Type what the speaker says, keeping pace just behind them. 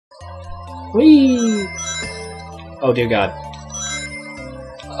Whee! Oh dear God.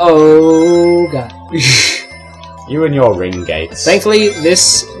 Oh God. You and your ring gates. Thankfully,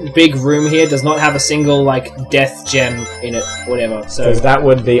 this big room here does not have a single, like, death gem in it, whatever, so... Because that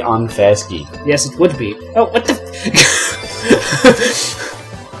would be unfair, Ski. Yes, it would be. Oh, what the...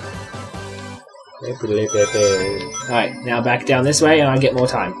 Alright, now back down this way, and I get more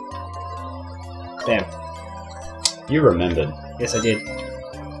time. Bam. You remembered. Yes, I did.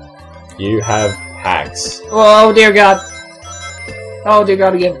 You have hacks. Oh, dear God. Oh, dear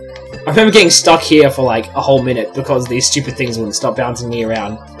God, again. I remember getting stuck here for like a whole minute because these stupid things wouldn't stop bouncing me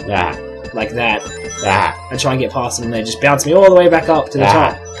around. Ah. Like that. Ah. I try and get past them and they just bounce me all the way back up to the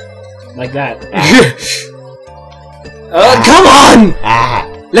top. Like that. Oh, come on! Ah.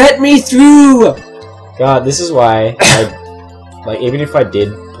 Let me through! God, this is why like, even if I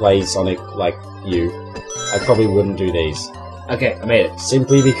did play Sonic like you, I probably wouldn't do these. Okay, I made it.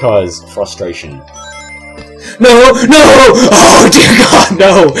 Simply because frustration. No! No! Oh, dear God,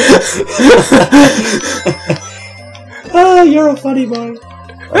 no! Ah, you're a funny boy.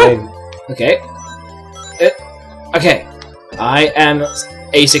 Okay. Okay. I am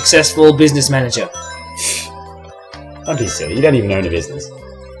a successful business manager. Don't be silly. You don't even own a business.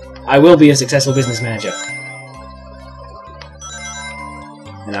 I will be a successful business manager.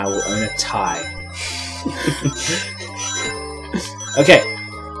 And I will own a tie. Okay.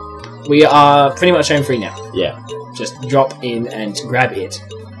 We are pretty much home free now. Yeah. Just drop in and grab it.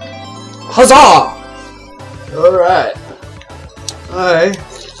 Huzzah! Alright.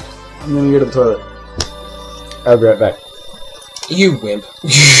 I'm gonna go to the toilet. I'll be right back. You wimp.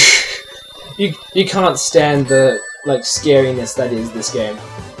 you can't stand the like scariness that is this game.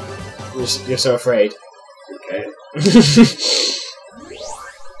 You're so afraid. Okay.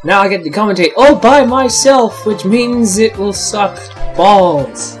 Now I get to commentate all by myself, which means it will suck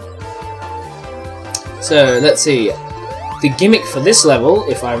balls. So, let's see. The gimmick for this level,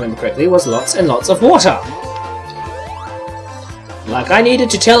 if I remember correctly, was lots and lots of water. Like I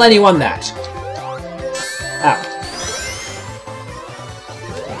needed to tell anyone that. Ow.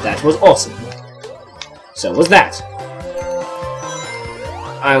 That was awesome. So was that.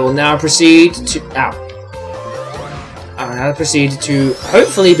 I will now proceed to... Ow. I will now proceed to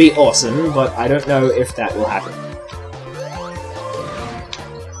hopefully be awesome, but I don't know if that will happen.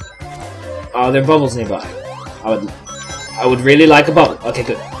 Oh, there are bubbles nearby. I would really like a bubble. Okay,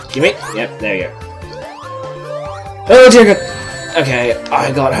 good. Gimme? Yep, there you go. Oh dear God! Okay,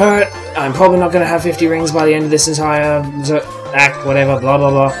 I got hurt. I'm probably not gonna have 50 rings by the end of this entire act, whatever, blah blah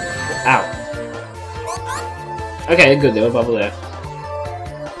blah. Ow. Okay, good, there was a bubble there.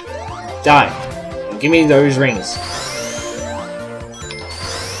 Die. Give me those rings.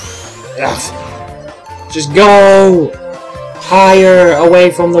 Ugh. Just go! Higher,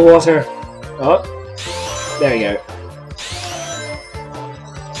 away from the water. Oh, there you go.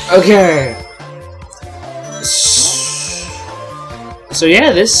 Okay. So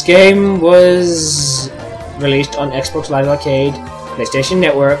yeah, this game was released on Xbox Live Arcade, PlayStation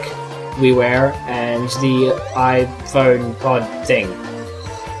Network, WiiWare, and the iPhone pod thing.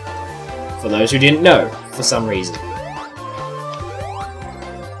 For those who didn't know, for some reason.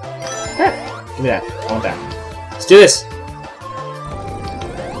 Ah, give me that. I want that. Let's do this!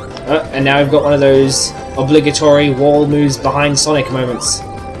 And now we've got one of those obligatory wall moves behind Sonic moments.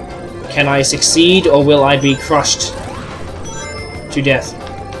 Can I succeed, or will I be crushed to death?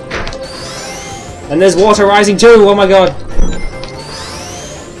 And there's water rising too! Oh my god!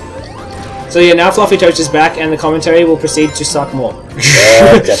 So yeah, now Fluffy.Toast is back, and the commentary will proceed to suck more.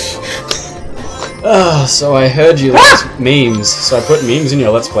 Okay. Oh, so I heard you liked memes, so I put memes in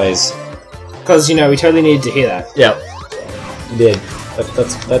your Let's Plays. Because, you know, we totally needed to hear that. Yep. You did.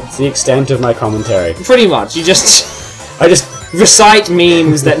 That's the extent of my commentary. Pretty much. You just... I just recite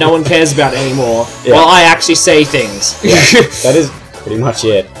memes that no one cares about anymore, while I actually say things. Yeah, that is pretty much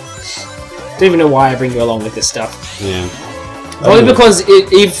it. Don't even know why I bring you along with this stuff. Yeah. Probably because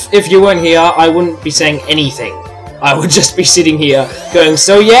if you weren't here, I wouldn't be saying anything. I would just be sitting here going,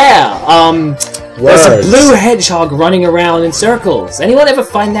 so yeah, there's a blue hedgehog running around in circles. Anyone ever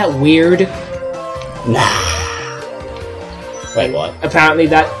find that weird? Nah. Wait, what? Apparently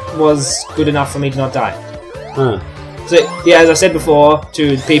that was good enough for me to not die. Huh. So, yeah, as I said before,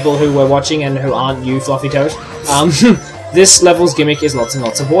 to the people who were watching and who aren't you, Fluffy.Toast, this level's gimmick is lots and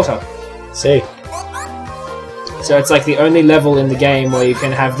lots of water. See. So it's like the only level in the game where you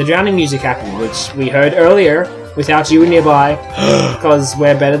can have the drowning music happen, which we heard earlier without you nearby, because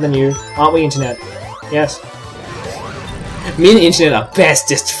we're better than you. Aren't we, Internet? Yes. Me and Internet are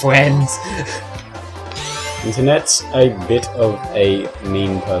bestest friends. Internet's a bit of a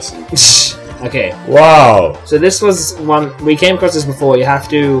mean person. Okay. Wow. So this was one... We came across this before. You have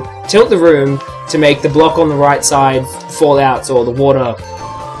to tilt the room to make the block on the right side fall out, so the water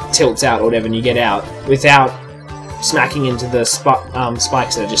tilts out or whatever, and you get out without smacking into the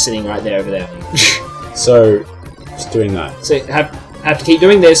spikes that are just sitting right there over there. So, just doing that. So you have to keep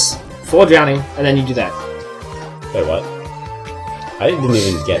doing this before drowning, and then you do that. Wait, what? I didn't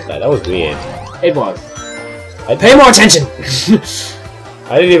even get that. That was weird. It was. Pay more attention!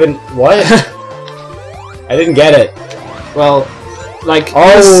 I didn't even... What? I didn't get it. Well, like...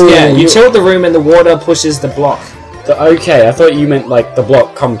 Oh, yeah, you tilt the room and the water pushes the block. Okay, I thought you meant, like, the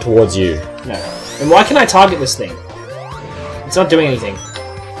block come towards you. No. And why can I target this thing? It's not doing anything.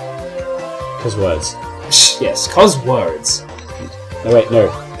 Because words. Yes, cause words. No, wait,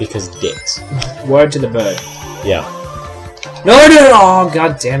 no. Because dicks. Word to the bird. Yeah. No! Oh,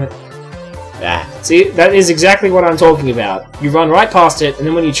 god damn it. Ah. See, that is exactly what I'm talking about. You run right past it, and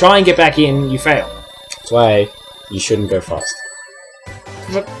then when you try and get back in, you fail. That's why you shouldn't go fast.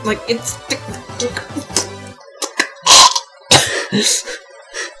 But, like, it's...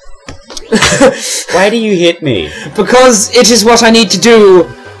 Why do you hit me? Because it is what I need to do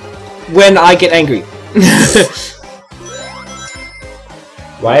when I get angry.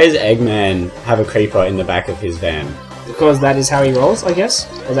 Why does Eggman have a creeper in the back of his van? Because that is how he rolls, I guess?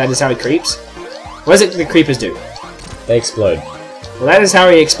 Or that is how he creeps? What does it the creepers do? They explode. Well, that is how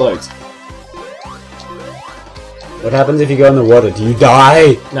he explodes. What happens if you go in the water? Do you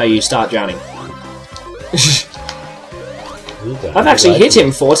die? No, you start drowning. You die. I've actually hit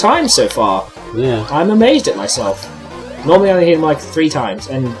him 4 times so far. Yeah. I'm amazed at myself. Normally I only hit him like 3 times,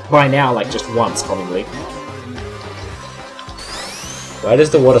 and by now like just once probably. Why does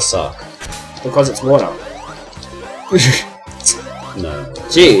the water suck? Because it's water. No.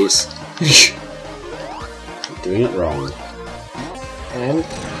 Jeez. You're doing it wrong. And...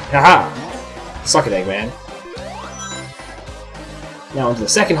 haha! Suck it, Eggman. Now onto the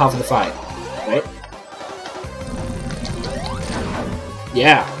second half of the fight. Wait.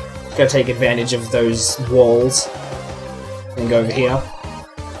 Yeah. Gotta take advantage of those walls. And go over here.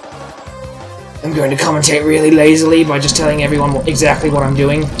 I'm going to commentate really lazily by just telling everyone exactly what I'm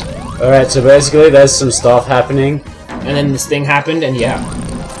doing. Alright, so basically there's some stuff happening. And then this thing happened, and yeah.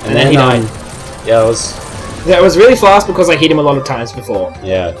 And then he died. Yeah, it was... That was really fast because I hit him a lot of times before.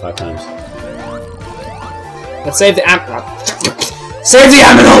 Yeah, 5 times. Let's save the save the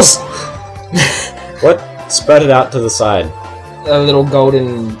aminals! What spurted out to the side? A little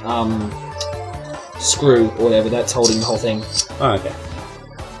golden, screw, or whatever, that's holding the whole thing. Oh, okay.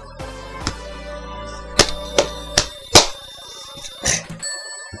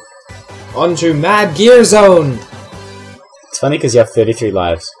 On to Mad Gear Zone! It's funny because you have 33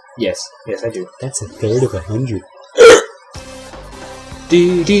 lives. Yes, yes I do. That's a third of 100.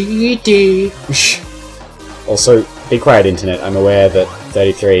 D. Also, be quiet, internet. I'm aware that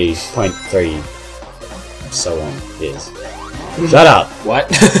 33.3 so on is. Shut up! What?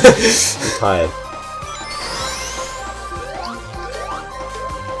 I'm tired.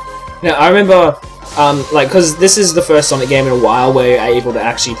 Now, I remember, like, because this is the first Sonic game in a while where you're able to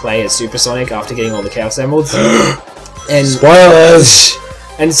actually play as Super Sonic after getting all the Chaos Emeralds. And spoilers!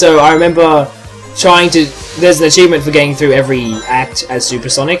 And so I remember trying to... There's an achievement for getting through every act as Super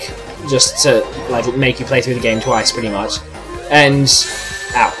Sonic, just to, like, make you play through the game twice, pretty much. And...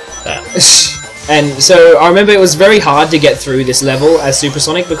 ow. And so I remember it was very hard to get through this level as Super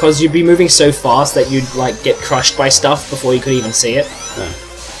Sonic because you'd be moving so fast that you'd, like, get crushed by stuff before you could even see it. Yeah.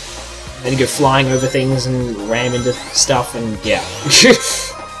 And you go flying over things and ram into stuff, and yeah.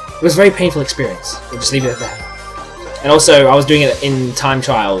 It was a very painful experience. We'll just leave it at that. And also, I was doing it in time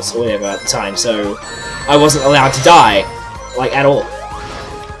trials or whatever at the time, so I wasn't allowed to die, like, at all.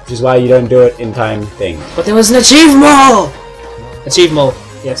 Which is why you don't do it in time thing. But there was an achievement! Achievement,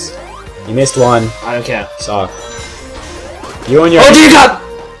 yes. You missed one. I don't care. Suck. You and your... Oh dear God!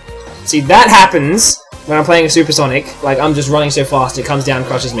 See, that happens when I'm playing a Super Sonic. Like, I'm just running so fast, it comes down,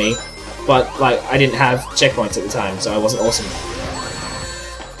 crushes me. But, like, I didn't have checkpoints at the time, so I wasn't awesome.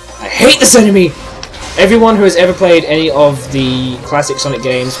 I hate this enemy! Everyone who has ever played any of the classic Sonic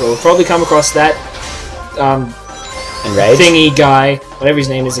games will probably come across that, thingy guy, whatever his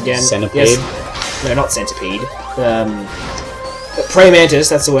name is again. Centipede? Yes. No, not Centipede. Praying Mantis,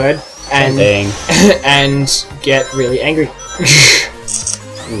 that's the word. And, and get really angry.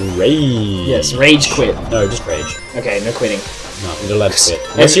 Rage. Yes, rage quit. No, just rage. Okay, no quitting. No, you're allowed to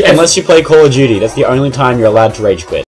quit. Unless you play Call of Duty, that's the only time you're allowed to rage quit.